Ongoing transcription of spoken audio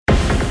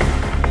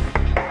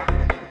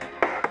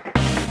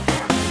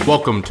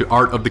Welcome to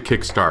Art of the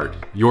Kickstart,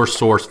 your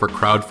source for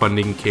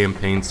crowdfunding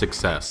campaign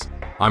success.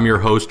 I'm your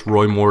host,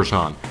 Roy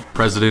Morjan,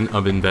 president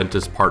of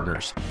Inventus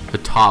Partners, the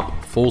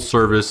top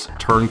full-service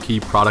turnkey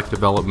product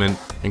development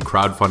and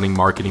crowdfunding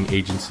marketing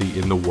agency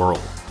in the world.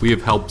 We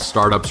have helped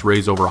startups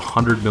raise over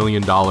 $100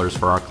 million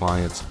for our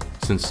clients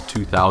since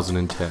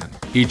 2010.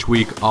 Each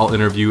week, I'll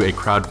interview a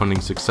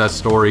crowdfunding success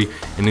story,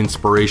 an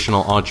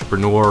inspirational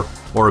entrepreneur,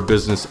 or a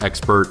business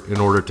expert in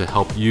order to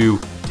help you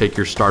take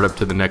your startup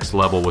to the next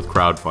level with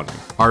crowdfunding.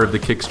 Art of the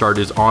Kickstart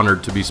is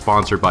honored to be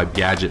sponsored by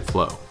Gadget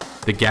Flow.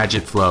 The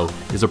Gadget Flow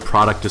is a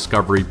product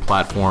discovery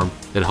platform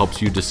that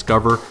helps you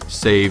discover,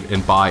 save,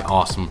 and buy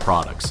awesome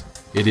products.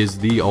 It is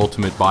the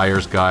ultimate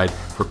buyer's guide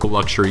for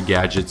luxury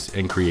gadgets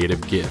and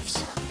creative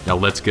gifts. Now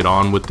let's get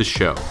on with the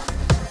show.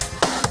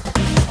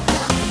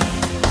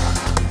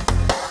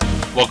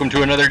 Welcome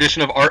to another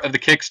edition of Art of the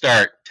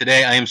Kickstart.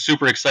 Today I am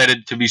super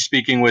excited to be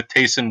speaking with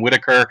Tayson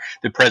Whitaker,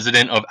 the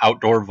president of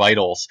Outdoor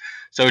Vitals.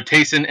 So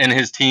Tayson and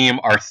his team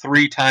are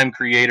three-time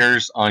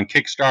creators on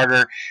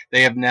Kickstarter.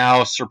 They have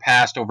now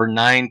surpassed over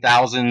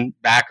 9,000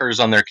 backers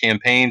on their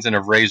campaigns and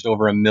have raised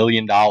over $1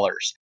 million.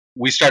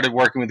 We started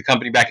working with the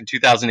company back in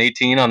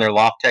 2018 on their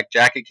Loft Tech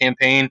jacket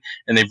campaign,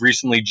 and they've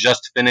recently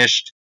just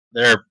finished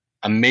their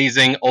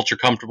amazing ultra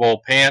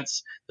comfortable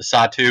pants, the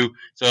Satu.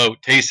 So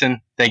Tayson,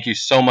 thank you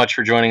so much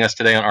for joining us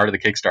today on Art of the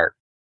Kickstart.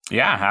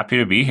 Yeah, happy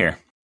to be here.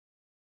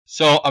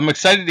 So I'm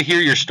excited to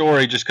hear your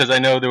story just because I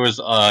know there was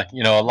a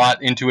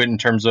lot into it in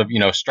terms of,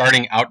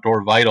 starting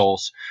Outdoor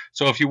Vitals.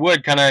 So if you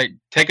would kind of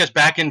take us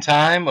back in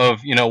time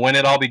of, when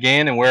it all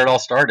began and where it all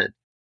started.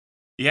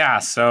 Yeah,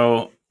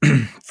 so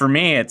for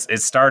me,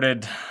 it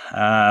started,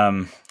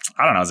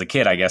 I don't know, as a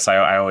kid, I guess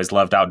I always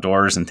loved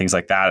outdoors and things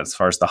like that as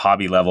far as the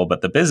hobby level. But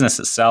the business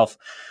itself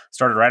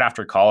started right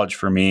after college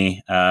for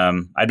me.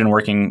 I'd been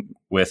working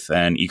with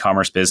an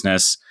e-commerce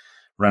business,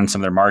 run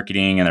some of their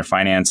marketing and their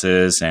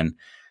finances. And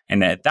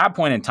at that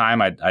point in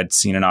time, I'd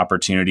seen an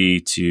opportunity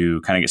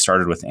to kind of get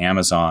started with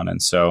Amazon. And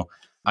so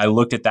I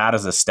looked at that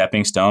as a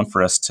stepping stone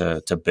for us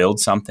to build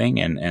something.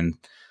 And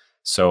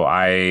so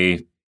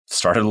I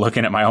started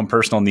looking at my own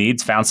personal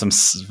needs, found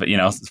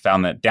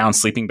that down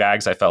sleeping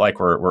bags I felt like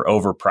were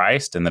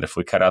overpriced, and that if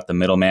we cut out the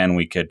middleman,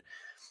 we could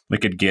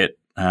get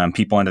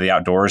people into the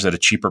outdoors at a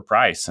cheaper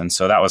price. And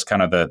so that was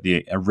kind of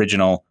the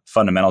original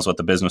fundamentals what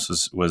the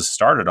business was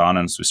started on,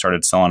 and so we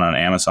started selling on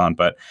Amazon.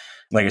 But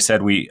like I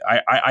said,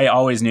 I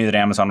always knew that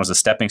Amazon was a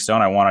stepping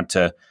stone. I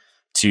wanted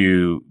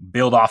to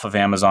build off of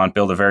Amazon,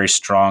 build a very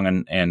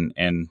strong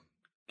and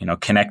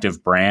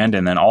connective brand,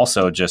 and then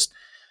also just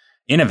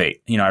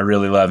innovate. I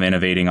really love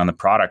innovating on the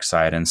product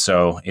side. And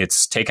so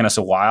it's taken us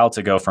a while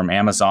to go from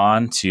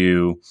Amazon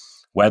to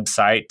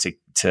website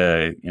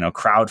to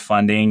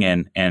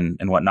crowdfunding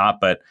and whatnot.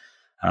 But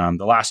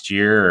the last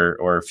year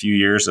or a few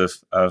years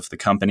of the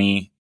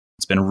company,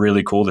 it's been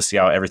really cool to see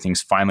how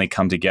everything's finally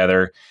come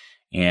together.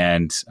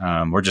 And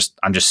I'm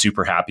just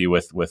super happy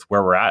with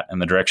where we're at and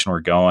the direction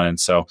we're going. And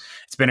so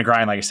it's been a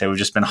grind. Like I said, we've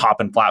just been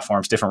hopping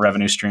platforms, different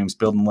revenue streams,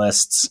 building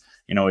lists.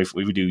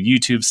 We do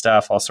YouTube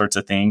stuff, all sorts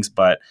of things,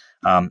 but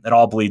it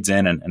all bleeds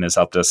in and has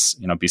helped us,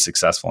 be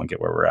successful and get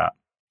where we're at.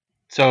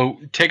 So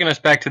taking us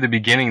back to the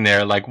beginning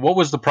there, like what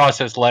was the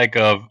process like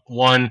of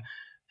one,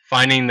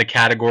 finding the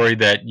category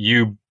that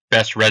you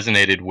best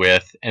resonated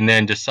with, and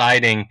then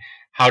deciding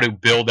how to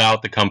build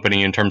out the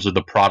company in terms of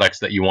the products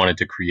that you wanted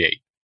to create?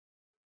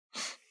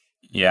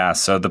 Yeah,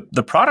 so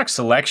the product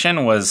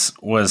selection was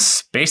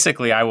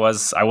basically I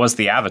was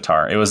the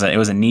avatar. It was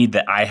a need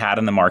that I had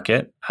in the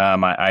market.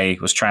 I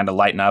was trying to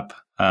lighten up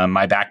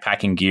my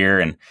backpacking gear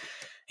and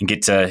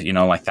get to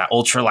like that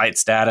ultralight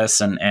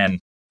status.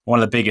 And one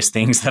of the biggest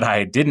things that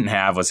I didn't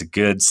have was a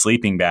good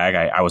sleeping bag.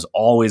 I was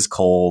always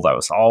cold. I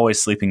was always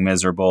sleeping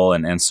miserable,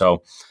 and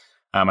so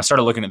I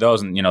started looking at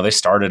those, and they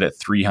started at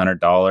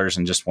 $300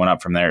 and just went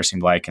up from there. It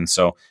seemed like, and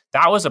so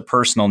that was a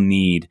personal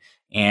need.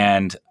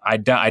 And I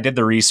did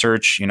the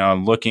research,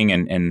 looking,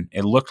 and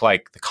it looked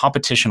like the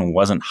competition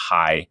wasn't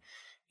high.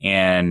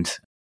 And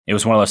it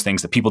was one of those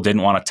things that people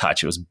didn't want to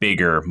touch. It was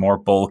bigger, more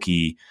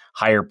bulky,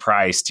 higher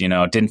priced,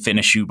 didn't fit in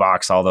a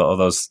shoebox, all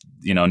those,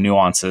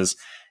 nuances.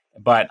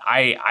 But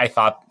I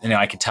thought,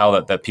 I could tell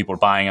that people were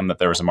buying them, that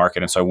there was a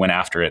market. And so I went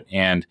after it.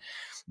 And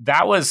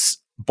that was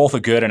both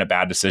a good and a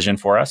bad decision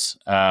for us.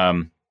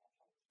 I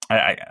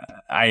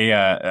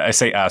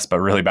say us, but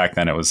really back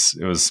then it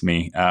was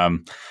me.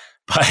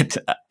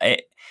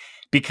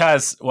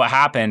 Because what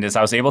happened is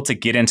I was able to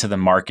get into the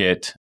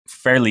market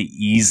fairly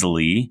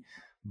easily,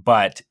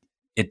 but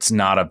it's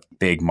not a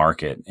big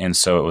market. And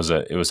so it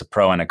was a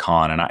pro and a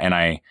con. And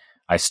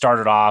I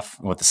started off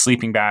with the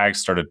sleeping bag,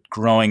 started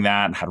growing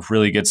that, had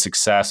really good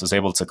success, was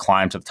able to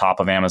climb to the top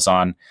of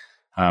Amazon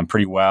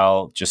pretty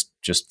well, just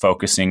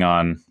focusing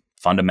on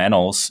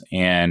fundamentals.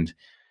 And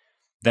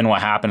then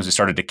what happened is we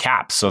started to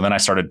cap. So then I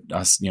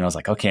was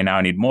like, okay, now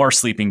I need more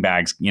sleeping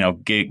bags,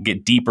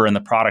 get deeper in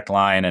the product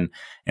line and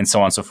so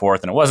on and so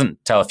forth. And it wasn't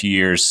until a few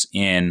years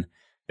in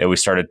that we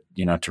started,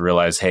 to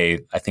realize,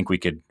 hey, I think we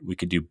could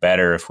do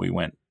better if we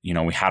went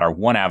we had our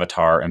one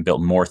avatar and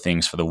built more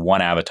things for the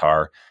one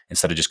avatar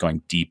instead of just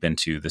going deep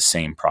into the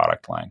same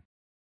product line.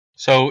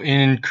 So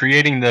in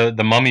creating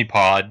the Mummy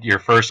Pod, your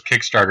first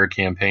Kickstarter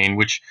campaign,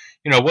 which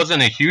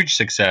wasn't a huge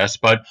success,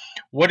 but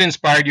what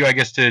inspired you, I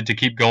guess, to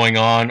keep going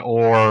on,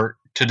 or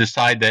to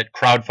decide that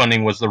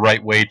crowdfunding was the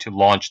right way to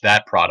launch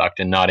that product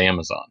and not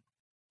Amazon?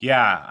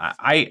 Yeah,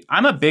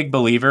 I'm a big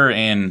believer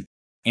in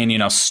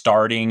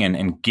starting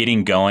and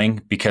getting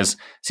going, because it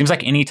seems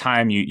like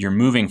anytime you're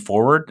moving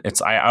forward,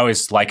 I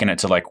always liken it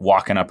to like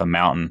walking up a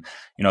mountain.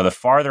 The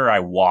farther I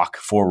walk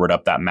forward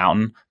up that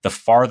mountain, the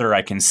farther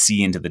I can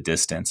see into the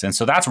distance. And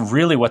so that's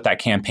really what that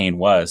campaign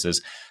was.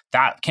 Is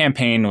that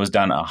campaign was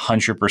done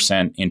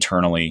 100%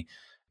 internally.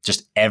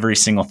 Just every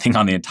single thing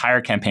on the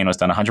entire campaign was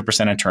done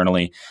 100%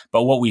 internally.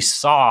 But what we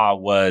saw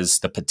was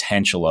the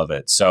potential of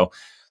it. So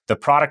the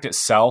product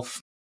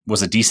itself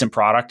was a decent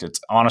product.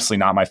 It's honestly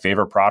not my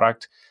favorite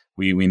product.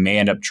 We may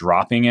end up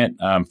dropping it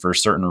for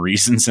certain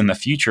reasons in the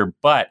future,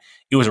 but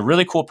it was a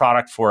really cool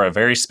product for a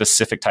very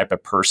specific type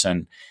of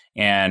person.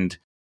 And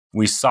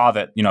we saw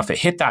that, if it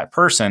hit that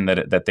person,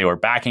 that they were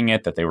backing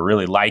it, that they were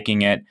really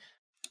liking it.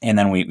 And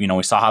then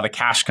we saw how the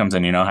cash comes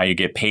in, how you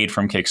get paid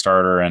from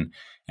Kickstarter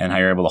and how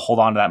you're able to hold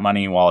on to that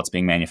money while it's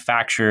being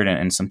manufactured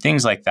and some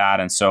things like that.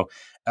 And so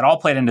it all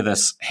played into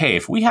this, hey,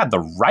 if we had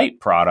the right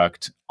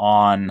product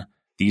on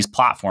these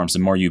platforms, a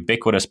more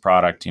ubiquitous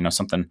product,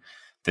 something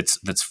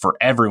that's for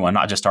everyone,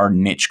 not just our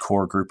niche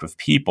core group of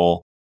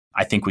people,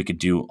 I think we could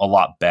do a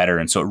lot better.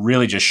 And so it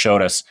really just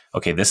showed us,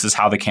 okay, this is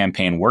how the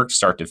campaign works,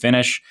 start to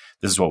finish.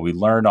 This is what we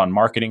learned on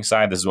marketing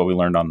side. This is what we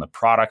learned on the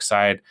product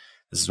side.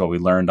 This is what we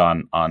learned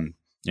on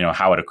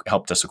how it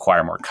helped us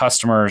acquire more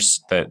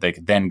customers that they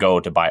could then go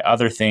to buy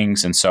other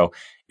things. And so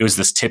it was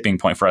this tipping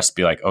point for us to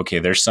be like, okay,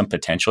 there's some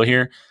potential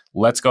here.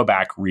 Let's go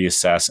back,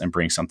 reassess, and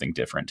bring something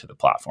different to the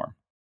platform.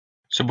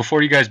 So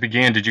before you guys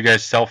began, did you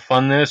guys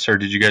self-fund this, or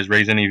did you guys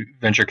raise any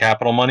venture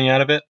capital money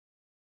out of it?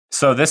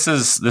 So this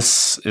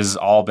is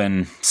all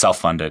been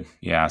self-funded.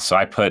 Yeah. So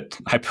I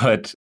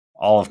put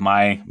all of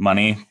my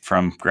money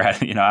from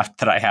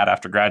that I had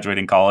after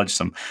graduating college,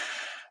 some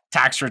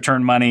tax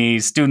return money,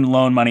 student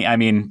loan money. I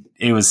mean,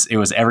 it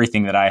was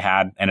everything that I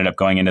had ended up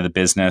going into the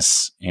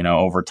business,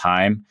 over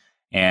time.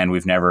 And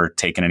we've never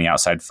taken any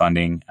outside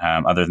funding.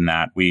 Other than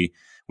that, we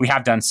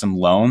have done some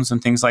loans and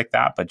things like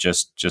that, but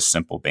just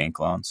simple bank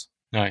loans.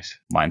 Nice.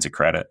 Lines of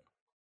credit.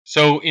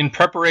 So in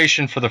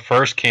preparation for the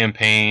first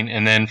campaign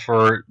and then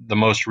for the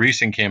most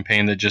recent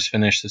campaign that just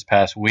finished this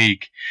past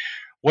week,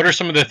 what are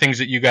some of the things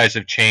that you guys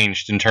have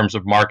changed in terms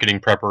of marketing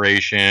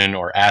preparation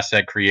or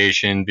asset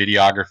creation,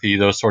 videography,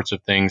 those sorts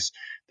of things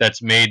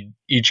that's made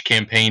each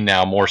campaign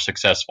now more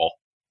successful?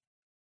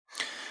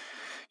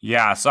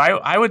 Yeah, so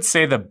I would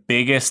say the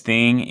biggest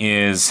thing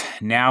is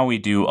now we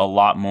do a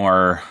lot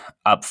more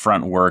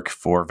upfront work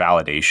for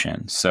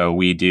validation. So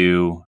we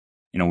do,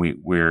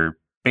 we're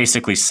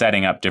basically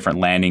setting up different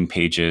landing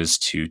pages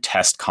to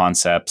test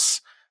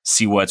concepts,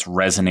 see what's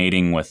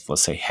resonating with,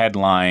 let's say,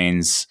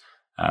 headlines,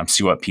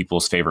 see what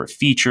people's favorite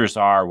features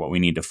are, what we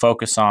need to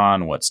focus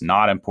on, what's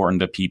not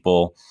important to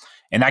people.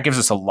 And that gives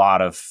us a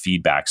lot of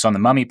feedback. So on the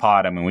Mummy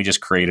Pod, we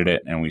just created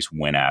it and we just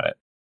went at it.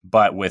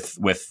 But with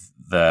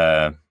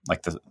the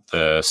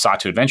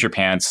Sawtooth Adventure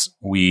Pants,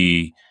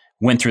 we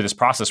went through this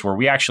process where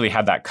we actually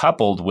had that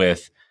coupled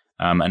with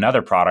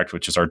another product,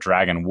 which is our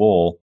Dragon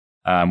Wool,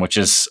 which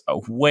is a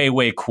way,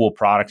 way cool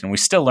product. And we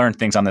still learned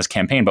things on this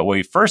campaign. But what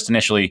we first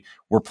initially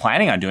were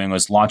planning on doing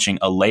was launching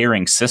a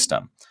layering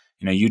system.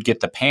 You'd get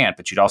the pant,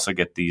 but you'd also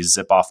get the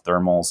zip-off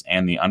thermals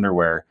and the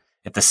underwear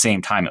at the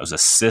same time. It was a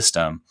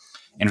system.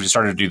 And as we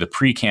started to do the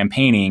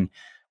pre-campaigning,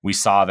 we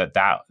saw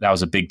that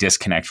was a big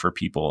disconnect for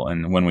people.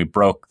 And when we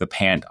broke the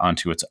pant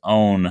onto its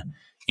own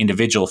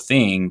individual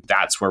thing,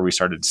 that's where we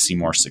started to see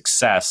more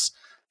success.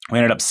 We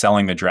ended up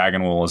selling the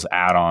Dragon Wool as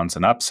add-ons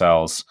and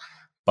upsells.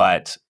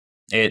 But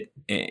it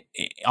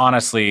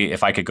honestly,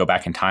 if I could go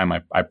back in time,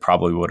 I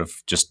probably would have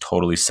just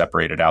totally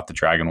separated out the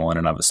Dragon Wool in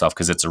and of itself,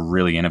 because it's a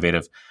really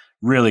innovative,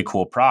 really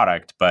cool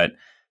product, but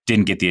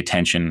didn't get the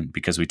attention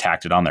because we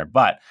tacked it on there.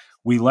 But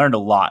we learned a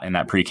lot in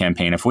that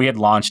pre-campaign. If we had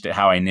launched it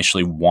how I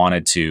initially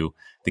wanted to,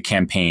 the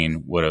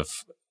campaign would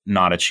have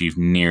not achieved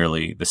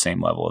nearly the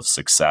same level of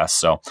success.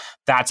 So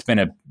that's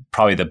been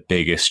probably the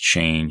biggest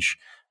change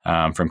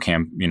from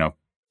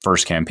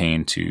first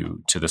campaign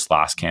to this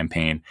last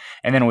campaign.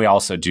 And then we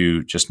also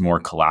do just more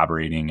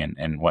collaborating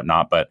and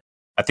whatnot. But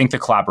I think the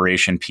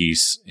collaboration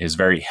piece is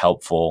very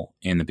helpful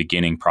in the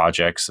beginning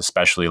projects,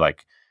 especially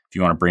like if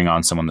you want to bring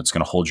on someone that's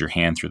going to hold your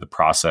hand through the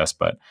process.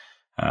 But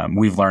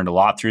we've learned a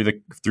lot through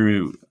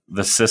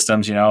the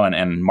systems,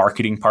 and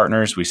marketing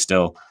partners. We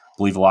still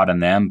believe a lot in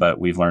them, but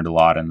we've learned a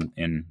lot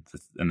in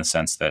the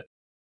sense that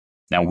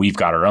now we've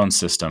got our own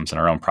systems and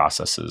our own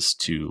processes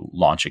to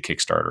launch a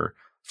Kickstarter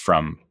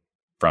from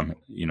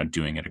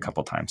doing it a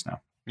couple times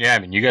now.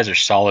 Yeah, you guys are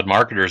solid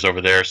marketers over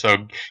there. So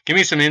give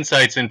me some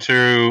insights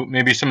into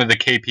maybe some of the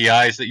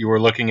KPIs that you were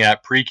looking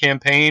at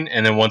pre-campaign,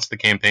 and then once the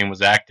campaign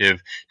was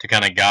active to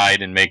kind of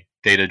guide and make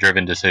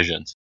data-driven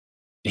decisions.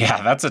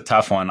 Yeah, that's a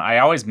tough one. I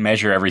always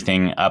measure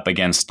everything up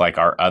against like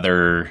our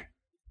other,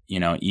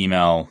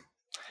 email,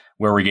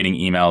 where we're getting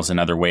emails in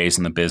other ways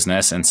in the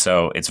business. And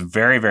so it's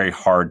very, very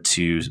hard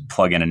to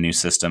plug in a new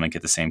system and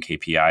get the same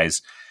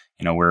KPIs.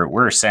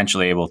 We're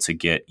essentially able to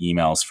get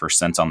emails for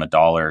cents on the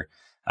dollar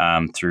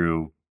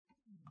through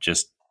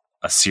just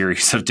a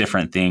series of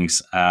different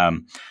things.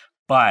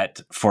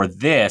 But for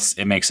this,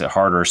 it makes it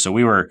harder. So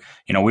we were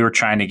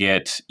trying to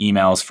get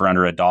emails for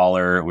under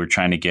 $1. We were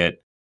trying to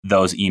get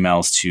those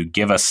emails to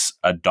give us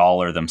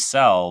 $1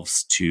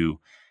 themselves to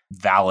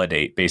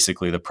validate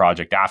basically the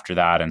project after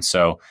that. And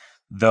so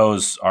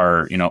those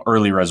are,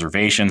 early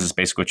reservations is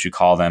basically what you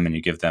call them. And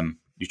you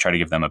try to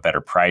give them a better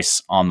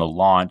price on the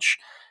launch,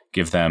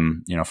 give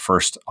them,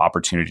 first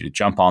opportunity to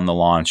jump on the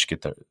launch,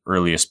 get the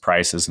earliest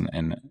prices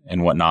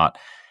and whatnot.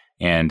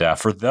 And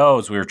for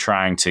those, we were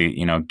trying to,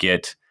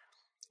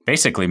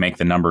 basically make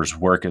the numbers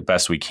work as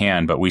best we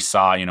can. But we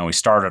saw, we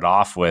started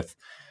off with,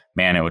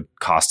 man, it would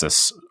cost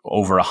us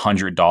over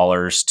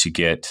 $100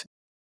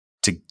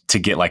 to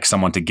get like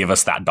someone to give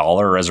us that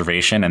dollar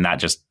reservation. And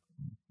that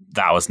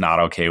was not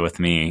okay with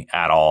me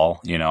at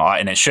all,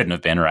 and it shouldn't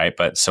have been, right?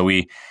 But so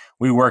we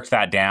worked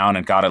that down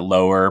and got it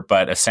lower,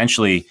 but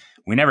essentially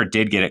we never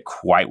did get it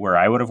quite where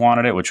I would have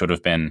wanted it, which would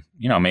have been,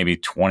 maybe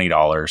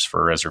 $20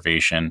 for a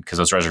reservation, because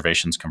those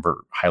reservations convert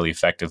highly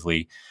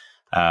effectively.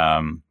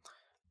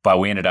 But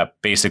we ended up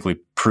basically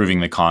proving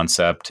the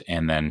concept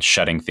and then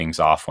shutting things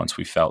off once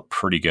we felt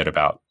pretty good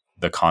about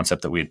the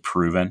concept that we had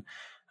proven.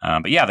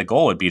 But yeah, the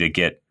goal would be to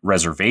get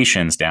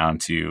reservations down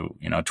to,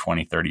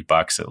 $20,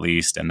 $30 at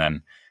least, and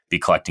then be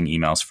collecting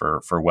emails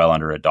for well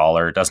under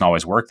 $1. It doesn't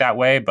always work that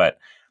way, but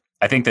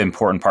I think the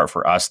important part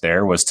for us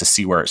there was to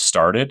see where it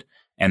started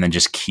and then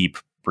just keep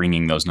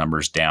bringing those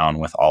numbers down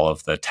with all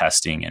of the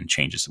testing and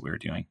changes that we were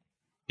doing.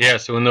 Yeah.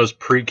 So in those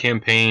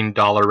pre-campaign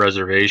dollar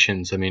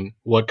reservations, I mean,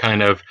 what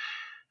kind of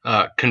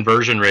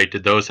conversion rate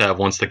did those have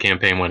once the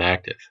campaign went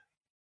active?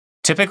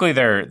 Typically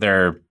they're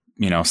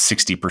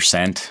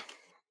 60%,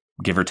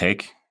 give or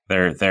take.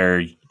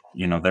 They're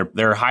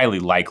highly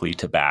likely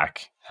to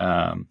back.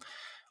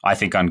 I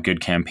think on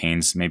good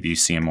campaigns, maybe you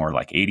see them more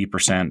like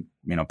 80%,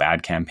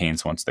 bad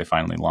campaigns once they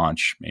finally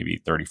launch, maybe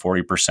 30,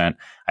 40%.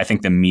 I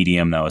think the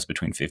medium though is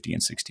between 50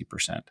 and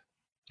 60%.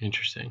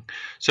 Interesting.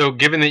 So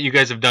given that you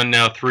guys have done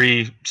now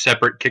 3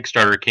 separate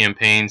Kickstarter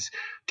campaigns,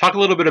 talk a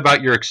little bit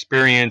about your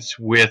experience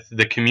with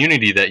the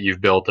community that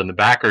you've built and the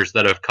backers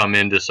that have come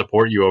in to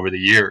support you over the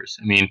years.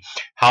 I mean,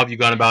 how have you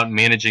gone about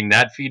managing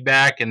that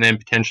feedback and then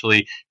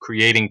potentially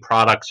creating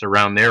products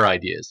around their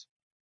ideas?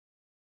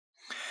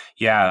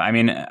 Yeah, I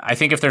mean, I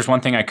think if there's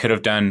one thing I could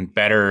have done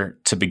better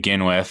to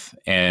begin with,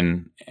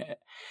 and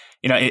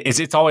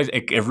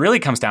it really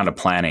comes down to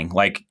planning.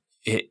 Like,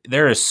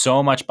 there is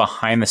so much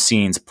behind the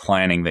scenes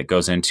planning that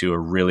goes into a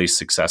really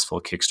successful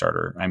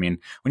Kickstarter. I mean,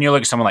 when you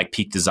look at someone like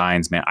Peak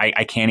Designs, man,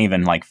 I can't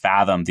even like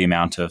fathom the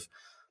amount of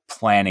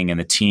planning and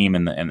the team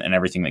and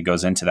everything that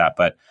goes into that.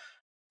 But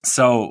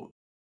so,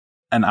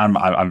 and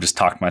I'm just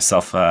talking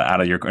myself out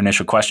of your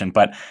initial question,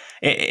 but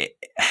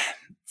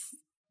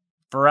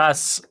for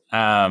us,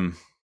 in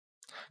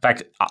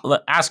fact,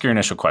 ask your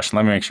initial question.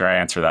 Let me make sure I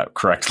answer that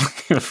correctly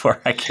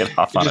before I get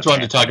off on it. I just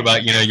wanted to talk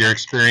about, your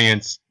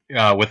experience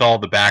with all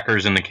the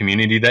backers in the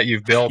community that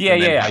you've built,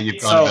 and how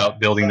you've gone about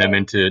building them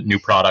into new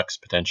products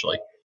potentially.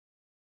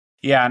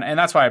 Yeah, and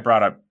that's why I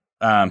brought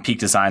up Peak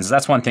Designs.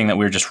 That's one thing that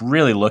we were just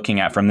really looking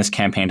at from this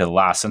campaign to the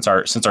last. Since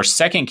our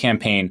second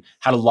campaign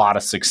had a lot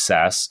of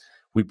success,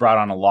 we brought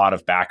on a lot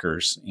of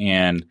backers,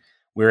 and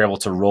we were able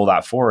to roll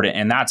that forward.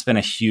 And that's been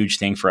a huge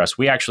thing for us.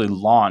 We actually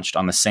launched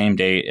on the same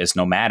day as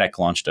Nomadic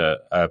launched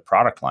a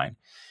product line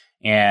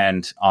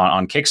and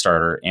on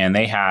Kickstarter, and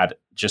they had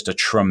just a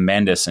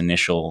tremendous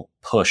initial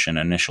push and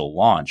initial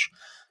launch.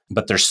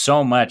 But there's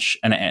so much,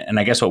 and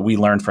I guess what we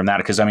learned from that,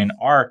 because I mean,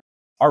 our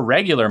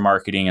regular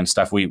marketing and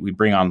stuff, we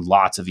bring on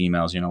lots of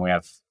emails. We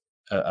have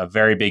a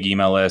very big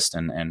email list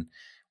and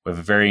we have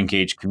a very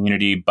engaged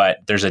community,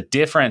 but there's a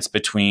difference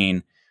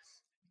between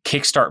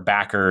Kickstart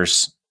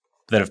backers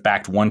that have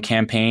backed one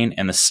campaign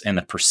and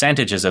the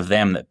percentages of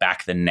them that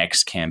back the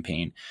next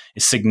campaign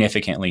is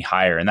significantly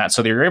higher. And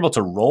so they're able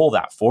to roll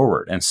that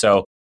forward. And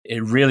so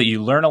it really,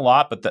 you learn a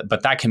lot, but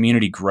that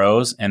community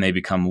grows and they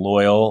become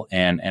loyal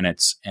and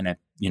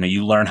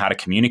you learn how to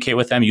communicate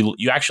with them.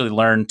 You actually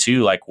learn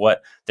too, like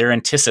what their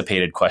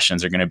anticipated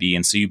questions are going to be.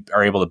 And so you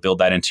are able to build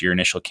that into your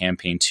initial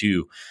campaign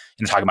too.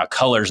 Talking about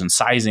colors and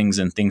sizings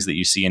and things that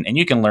you see. And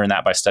you can learn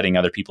that by studying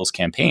other people's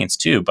campaigns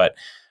too. But,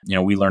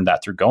 we learned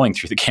that through going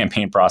through the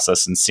campaign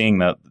process and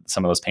seeing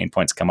some of those pain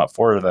points come up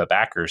for the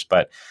backers.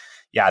 But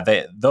yeah,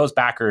 those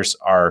backers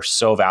are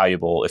so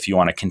valuable if you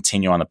want to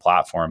continue on the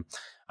platform.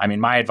 I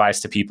mean, my advice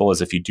to people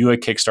is if you do a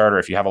Kickstarter,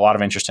 if you have a lot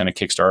of interest in a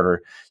Kickstarter,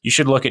 you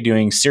should look at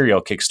doing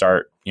serial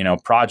Kickstart,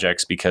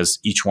 projects, because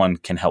each one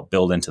can help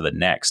build into the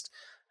next.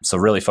 So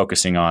really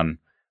focusing on,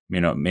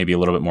 maybe a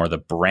little bit more the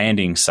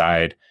branding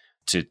side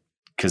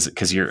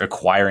because you're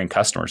acquiring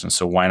customers. And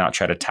so why not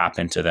try to tap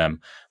into them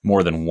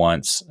more than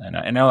once? And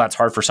I know that's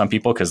hard for some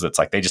people because it's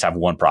like they just have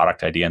one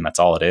product idea and that's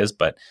all it is.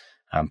 But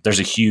there's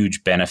a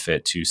huge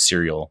benefit to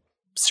serial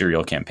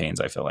campaigns,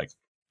 I feel like.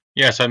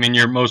 Yes, I mean,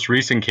 your most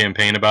recent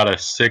campaign, about a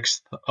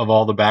sixth of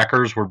all the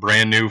backers were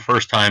brand new,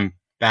 first-time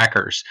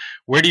backers.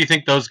 Where do you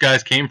think those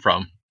guys came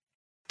from?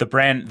 The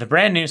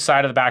brand new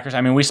side of the backers, I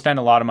mean, we spend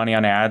a lot of money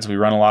on ads. We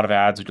run a lot of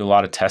ads. We do a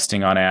lot of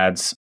testing on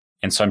ads.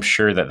 And so I'm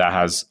sure that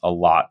has a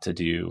lot to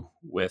do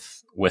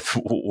with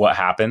what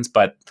happens.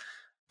 But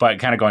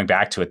kind of going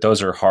back to it,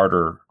 those are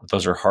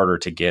harder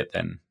to get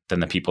than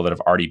the people that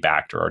have already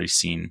backed or already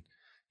seen,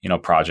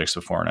 projects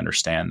before and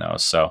understand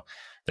those. So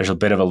there's a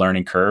bit of a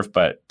learning curve,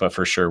 but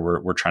for sure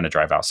we're trying to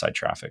drive outside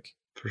traffic.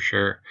 For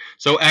sure.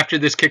 So after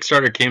this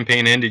Kickstarter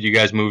campaign ended, you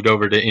guys moved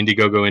over to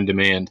Indiegogo In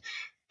Demand.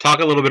 Talk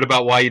a little bit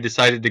about why you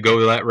decided to go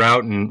that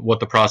route and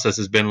what the process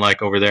has been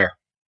like over there.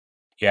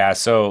 Yeah,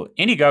 so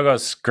Indiegogo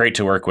is great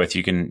to work with.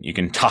 You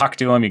can talk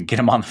to them, you can get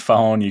them on the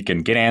phone, you can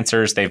get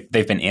answers. They've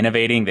been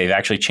innovating. They've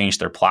actually changed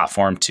their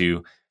platform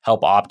to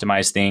help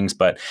optimize things.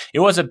 But it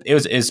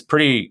was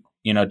pretty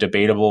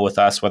debatable with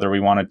us whether we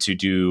wanted to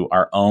do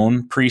our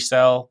own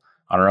pre-sale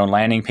on our own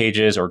landing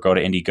pages or go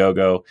to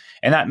Indiegogo.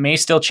 And that may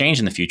still change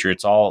in the future.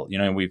 It's all,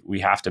 we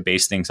have to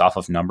base things off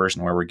of numbers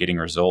and where we're getting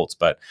results.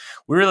 But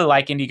we really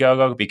like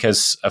Indiegogo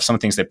because of some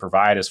things they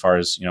provide as far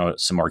as,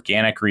 some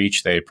organic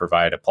reach. They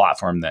provide a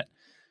platform that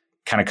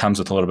kind of comes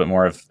with a little bit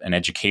more of an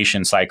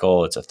education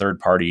cycle. It's a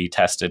third-party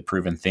tested,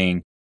 proven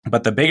thing.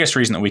 But the biggest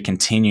reason that we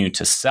continue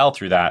to sell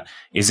through that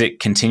is it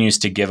continues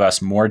to give us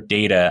more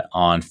data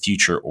on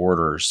future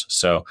orders.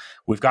 So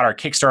we've got our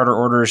Kickstarter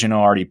orders,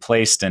 already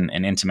placed and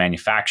into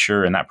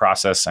manufacture. And that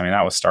process, I mean,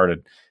 that was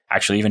started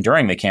actually even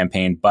during the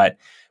campaign. But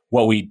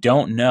what we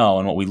don't know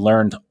and what we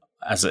learned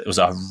as it was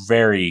a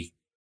very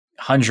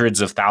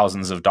hundreds of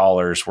thousands of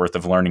dollars worth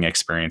of learning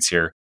experience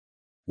here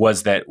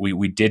was that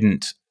we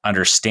didn't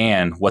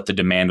understand what the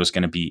demand was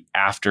going to be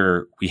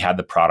after we had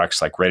the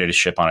products like ready to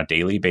ship on a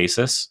daily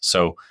basis.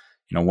 So,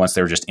 once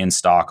they were just in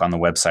stock on the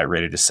website,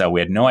 ready to sell,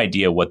 we had no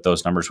idea what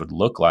those numbers would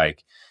look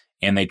like.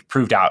 And they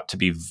proved out to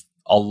be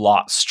a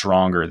lot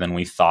stronger than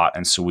we thought.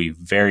 And so we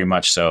very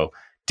much so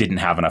didn't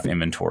have enough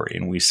inventory.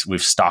 And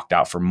we've stocked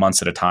out for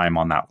months at a time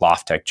on that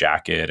Loft-Tec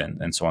jacket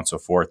and so on and so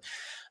forth.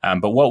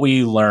 But what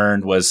we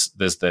learned was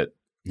that,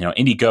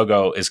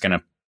 Indiegogo is going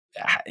to,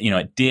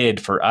 it did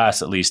for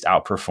us at least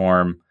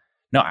outperform.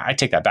 No, I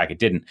take that back. It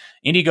didn't.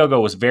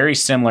 Indiegogo was very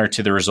similar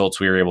to the results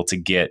we were able to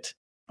get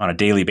on a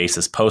daily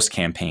basis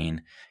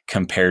post-campaign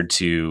compared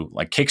to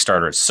like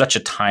Kickstarter. It's such a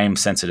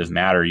time-sensitive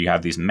matter. You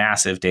have these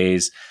massive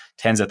days,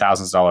 tens of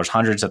thousands of dollars,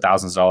 hundreds of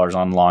thousands of dollars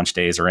on launch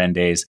days or end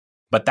days.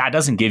 But that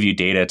doesn't give you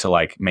data to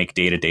like make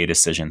day-to-day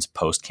decisions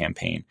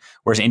post-campaign.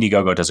 Whereas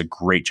Indiegogo does a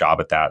great job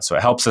at that. So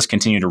it helps us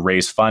continue to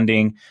raise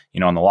funding.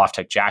 On the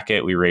Loft-Tec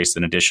jacket, we raised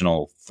an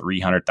additional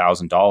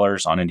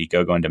 $300,000 on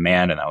Indiegogo In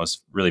Demand, and that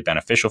was really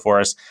beneficial for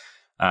us.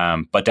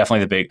 But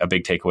definitely a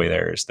big takeaway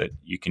there is that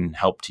you can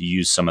help to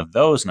use some of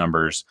those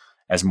numbers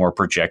as more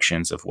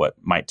projections of what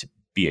might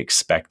be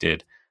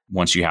expected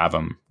once you have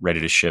them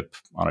ready to ship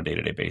on a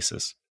day-to-day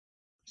basis.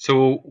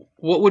 So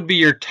what would be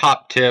your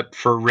top tip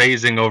for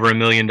raising over $1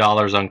 million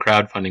on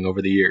crowdfunding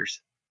over the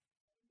years?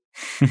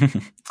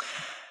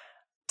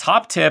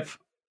 Top tip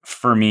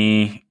for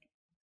me,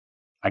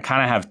 I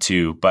kind of have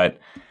two, but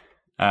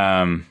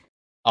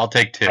I'll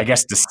take two. I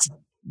guess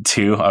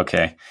two.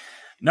 Okay.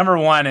 Number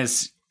one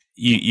is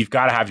you've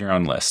got to have your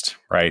own list,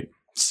 right?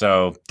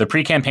 So the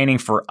pre-campaigning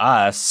for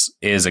us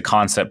is a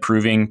concept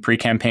proving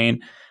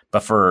pre-campaign,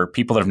 but for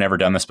people that have never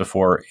done this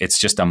before, it's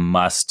just a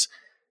must.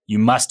 You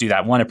must do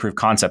that. One, to prove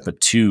concept,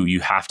 but two, you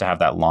have to have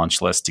that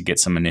launch list to get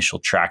some initial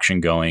traction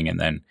going and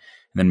then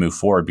move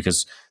forward,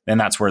 because then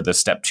that's where the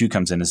step two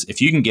comes in. Is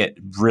if you can get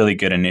really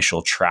good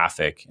initial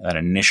traffic, that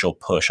initial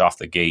push off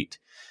the gate,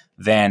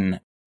 then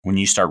when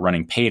you start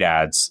running paid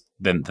ads,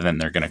 then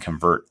they're going to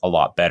convert a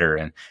lot better.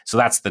 And so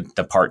that's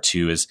the part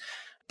two is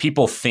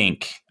people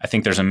I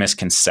think there's a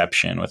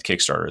misconception with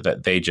Kickstarter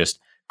that they just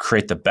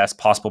create the best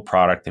possible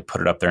product, they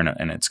put it up there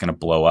and it's going to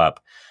blow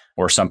up.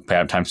 Or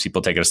sometimes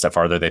people take it a step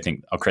farther. They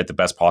think I'll create the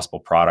best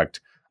possible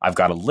product. I've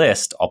got a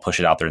list, I'll push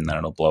it out there and then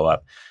it'll blow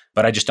up.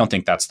 But I just don't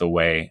think that's the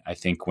way. I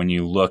think when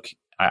you look,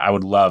 I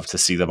would love to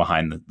see the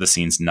behind the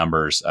scenes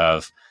numbers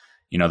of,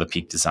 the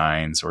Peak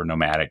Designs or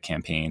Nomadic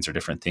campaigns or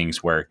different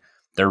things where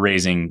they're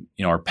raising,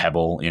 or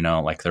Pebble,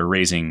 like they're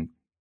raising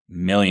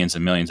millions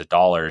and millions of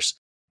dollars.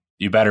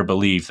 You better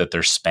believe that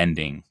they're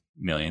spending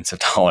millions of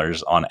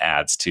dollars on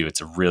ads too.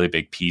 It's a really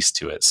big piece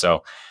to it.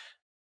 So,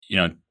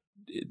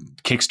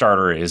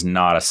 Kickstarter is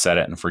not a set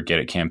it and forget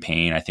it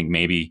campaign. I think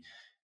maybe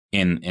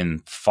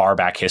in far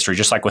back history,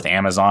 just like with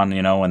Amazon,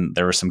 when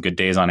there were some good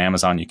days on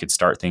Amazon, you could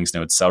start things and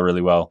it would sell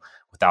really well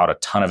without a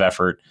ton of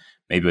effort.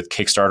 Maybe with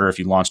Kickstarter, if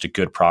you launched a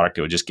good product,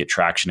 it would just get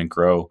traction and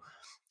grow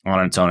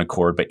on its own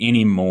accord. But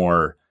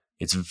anymore,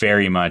 it's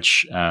very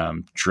much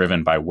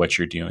driven by what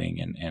you're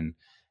doing.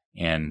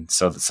 And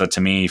so to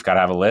me, you've got to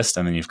have a list,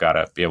 and then you've got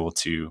to be able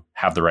to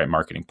have the right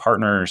marketing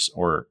partners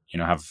or,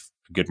 have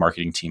a good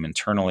marketing team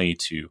internally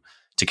to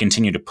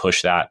continue to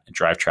push that and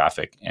drive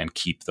traffic and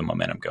keep the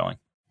momentum going.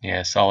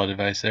 Yeah, solid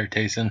advice there,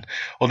 Tayson.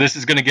 Well, this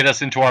is going to get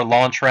us into our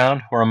launch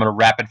round where I'm going to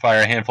rapid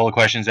fire a handful of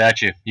questions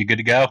at you. You good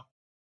to go?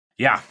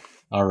 Yeah.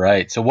 All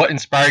right. So what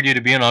inspired you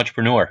to be an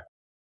entrepreneur?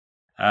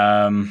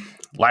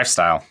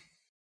 Lifestyle.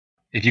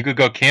 If you could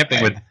go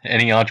camping with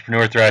any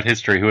entrepreneur throughout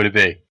history, who would it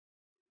be?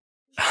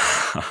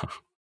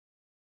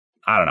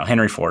 I don't know.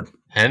 Henry Ford.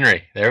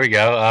 Henry. There we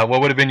go.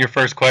 What would have been your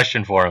first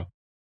question for him?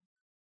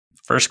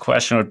 First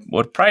question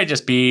would probably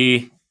just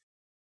be,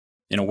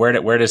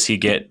 where does he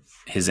get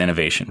his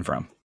innovation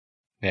from?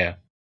 Yeah.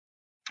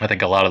 I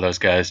think a lot of those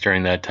guys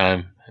during that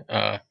time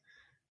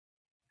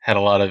had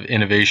a lot of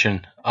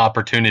innovation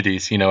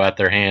opportunities, at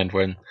their hand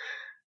when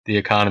the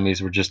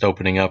economies were just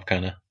opening up,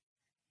 kind of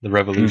the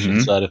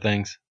revolution side of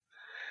things.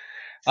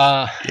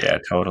 Yeah,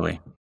 totally.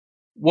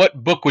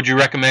 What book would you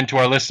recommend to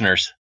our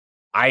listeners?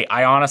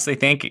 I honestly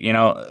think,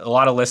 a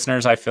lot of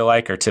listeners I feel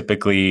like are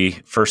typically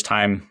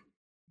first-time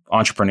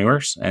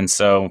entrepreneurs. And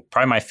so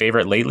probably my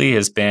favorite lately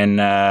has been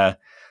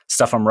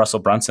stuff from Russell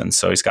Brunson.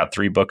 So he's got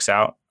 3 books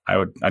out.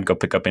 I'd go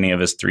pick up any of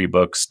his 3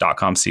 books,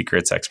 .com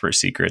Secrets, Expert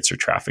Secrets, or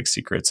Traffic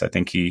Secrets. I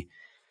think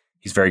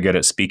he's very good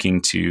at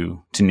speaking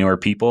to newer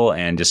people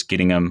and just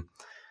getting them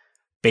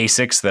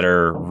basics that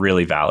are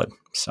really valid.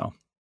 So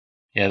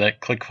yeah,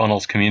 that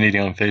ClickFunnels community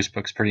on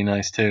Facebook's pretty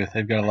nice too.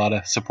 They've got a lot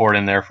of support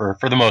in there for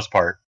the most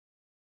part.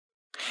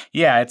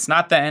 Yeah, it's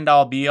not the end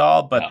all be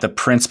all, but the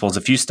principles.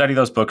 If you study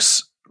those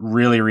books,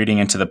 really reading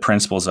into the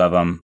principles of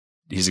them,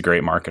 he's a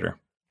great marketer.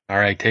 All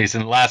right,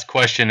 Tayson, last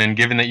question. And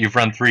given that you've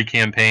run 3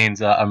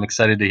 campaigns, I'm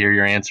excited to hear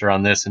your answer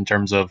on this in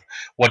terms of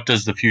what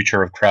does the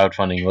future of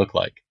crowdfunding look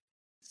like?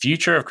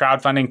 Future of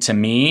crowdfunding to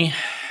me,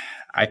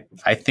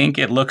 I think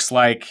it looks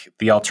like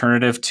the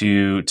alternative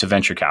to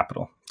venture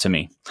capital to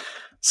me.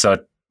 So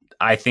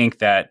I think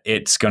that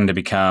it's going to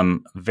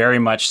become very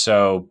much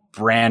so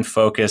brand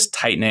focused,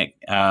 tight knit.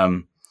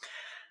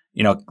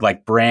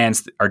 Like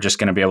brands are just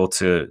going to be able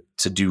to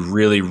do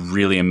really,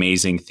 really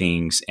amazing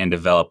things and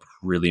develop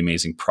really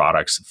amazing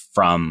products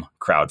from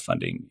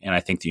crowdfunding. And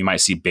I think that you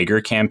might see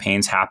bigger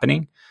campaigns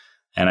happening.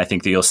 And I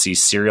think that you'll see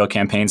serial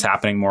campaigns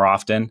happening more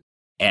often.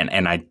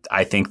 And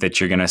I think that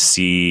you're going to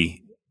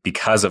see,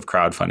 because of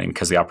crowdfunding,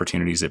 because the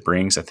opportunities it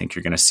brings, I think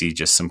you're going to see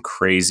just some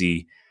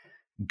crazy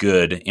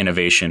good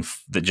innovation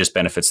that just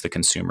benefits the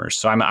consumers.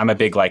 So I'm a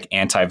big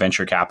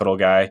anti-venture capital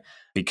guy,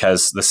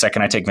 because the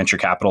second I take venture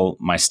capital,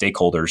 my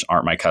stakeholders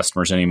aren't my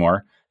customers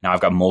anymore. Now I've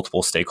got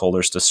multiple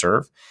stakeholders to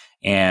serve.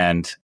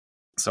 And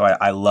so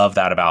I love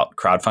that about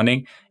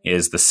crowdfunding,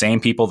 is the same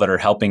people that are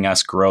helping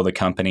us grow the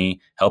company,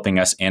 helping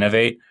us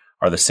innovate,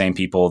 are the same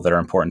people that are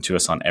important to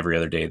us on every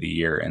other day of the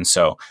year. And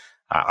so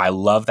I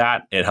love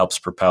that. It helps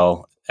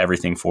propel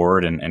everything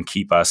forward and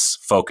keep us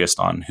focused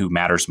on who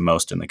matters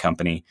most in the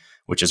company,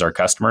 which is our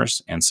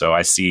customers. And so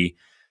I see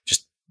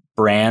just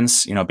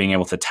brands, being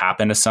able to tap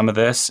into some of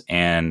this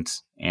and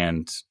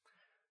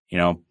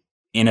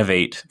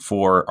innovate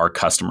for our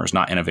customers,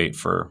 not innovate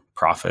for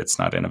profits,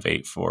 not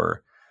innovate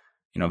for,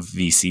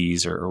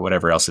 VCs or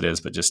whatever else it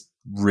is, but just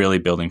really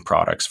building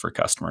products for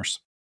customers.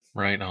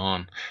 Right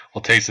on.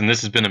 Well, Tayson,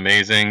 this has been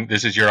amazing.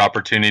 This is your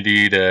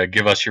opportunity to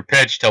give us your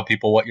pitch, tell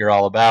people what you're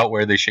all about,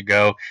 where they should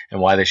go,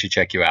 and why they should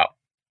check you out.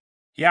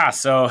 Yeah,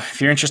 so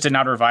if you're interested in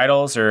Outdoor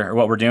Vitals or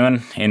what we're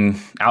doing in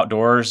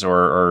outdoors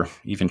or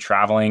even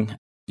traveling,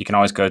 you can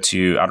always go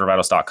to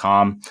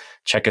outdoorvitals.com,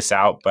 check us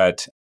out.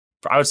 But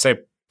I would say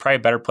probably a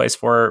better place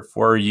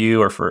for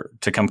you or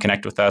to come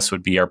connect with us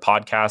would be our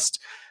podcast,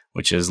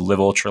 which is Live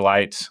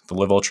Ultralight, the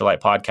Live Ultralight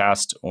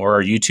podcast, or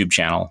our YouTube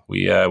channel.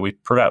 We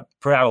put out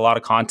a lot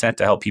of content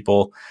to help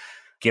people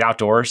get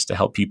outdoors, to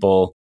help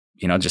people,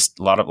 just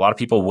a lot of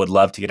people would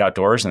love to get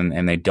outdoors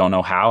and they don't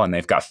know how, and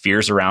they've got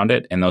fears around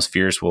it, and those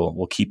fears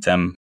will keep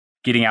them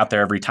getting out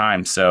there every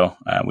time. So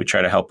we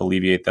try to help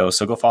alleviate those.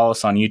 So go follow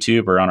us on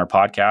YouTube or on our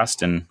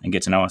podcast and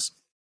get to know us.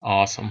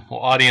 Awesome.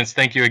 Well, audience,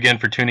 thank you again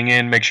for tuning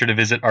in. Make sure to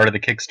visit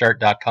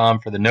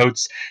artofthekickstart.com for the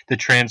notes, the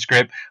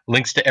transcript,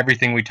 links to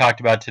everything we talked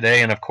about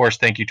today. And of course,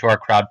 thank you to our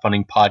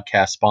crowdfunding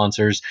podcast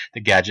sponsors,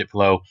 the Gadget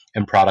Flow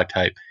and Product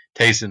Hype.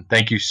 Tayson,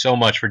 thank you so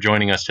much for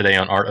joining us today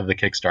on Art of the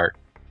Kickstart.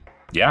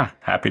 Yeah,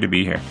 happy to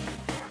be here.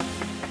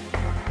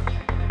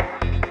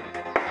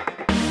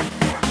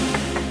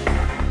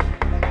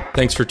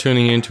 Thanks for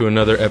tuning in to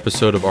another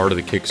episode of Art of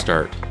the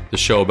Kickstart, the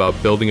show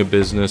about building a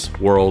business,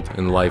 world,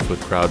 and life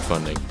with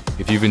crowdfunding.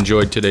 If you've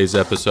enjoyed today's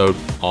episode,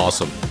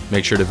 awesome.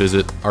 Make sure to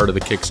visit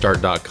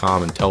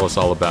artofthekickstart.com and tell us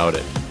all about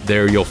it.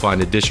 There you'll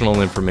find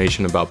additional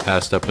information about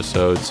past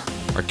episodes,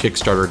 our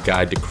Kickstarter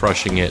guide to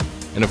crushing it,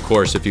 and of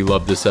course, if you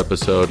love this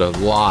episode a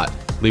lot,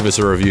 leave us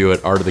a review at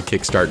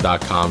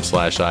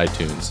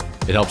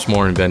artofthekickstart.com/iTunes. It helps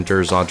more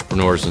inventors,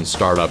 entrepreneurs, and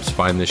startups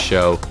find this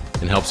show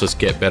and helps us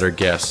get better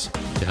guests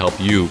to help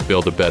you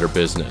build a better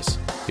business.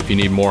 If you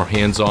need more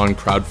hands-on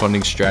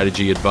crowdfunding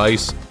strategy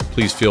advice,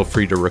 please feel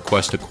free to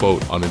request a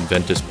quote on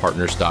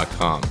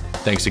inventuspartners.com.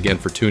 Thanks again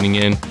for tuning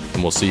in,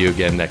 and we'll see you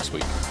again next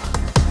week.